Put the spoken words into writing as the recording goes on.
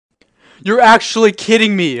You're actually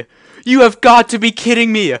kidding me. You have got to be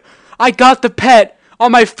kidding me. I got the pet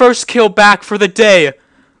on my first kill back for the day.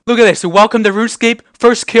 Look at this. Welcome to RuneScape.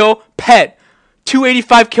 First kill, pet.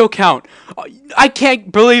 285 kill count. I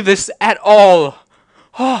can't believe this at all.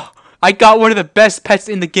 Oh, I got one of the best pets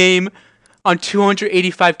in the game on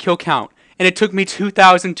 285 kill count. And it took me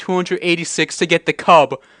 2,286 to get the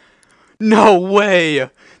cub. No way.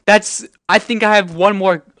 I think I have one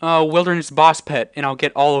more wilderness boss pet and I'll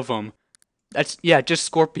get all of them. Yeah,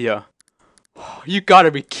 just Scorpia. You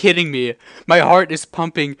gotta be kidding me. My heart is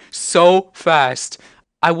pumping so fast.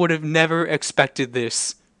 I would have never expected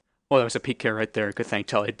this. Well, that was a peak care right there. Good thing,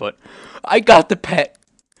 Telly, but I got the pet.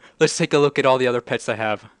 Let's take a look at all the other pets I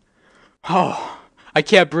have. Oh, I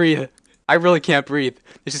can't breathe. I really can't breathe.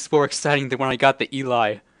 This is more exciting than when I got the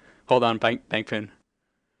Eli. Hold on, bank pin.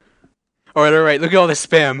 Alright, look at all this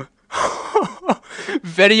spam.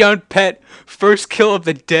 Vedion pet, first kill of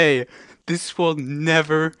the day. This will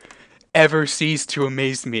never, ever cease to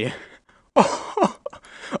amaze me.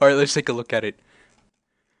 Alright, let's take a look at it.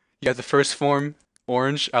 You got the first form,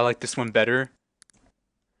 orange. I like this one better.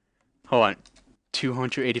 Hold on.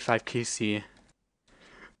 285 KC.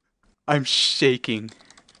 I'm shaking.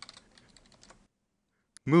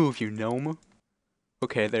 Move, you gnome.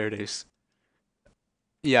 Okay, there it is.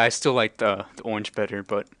 Yeah, I still like the orange better,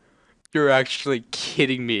 but you're actually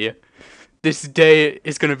kidding me. This day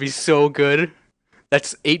is gonna be so good.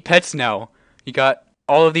 That's 8 pets now. You got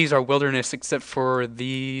all of these are wilderness except for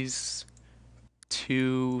these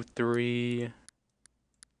 2, 3.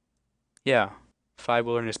 Yeah, 5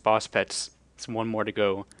 wilderness boss pets. It's one more to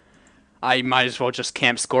go. I might as well just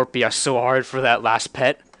camp Scorpia so hard for that last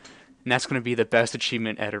pet. And that's gonna be the best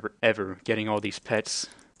achievement ever, getting all these pets.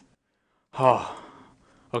 Oh,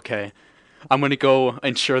 okay. I'm gonna go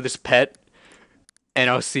ensure this pet, and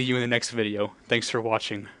I'll see you in the next video. Thanks for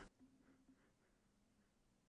watching.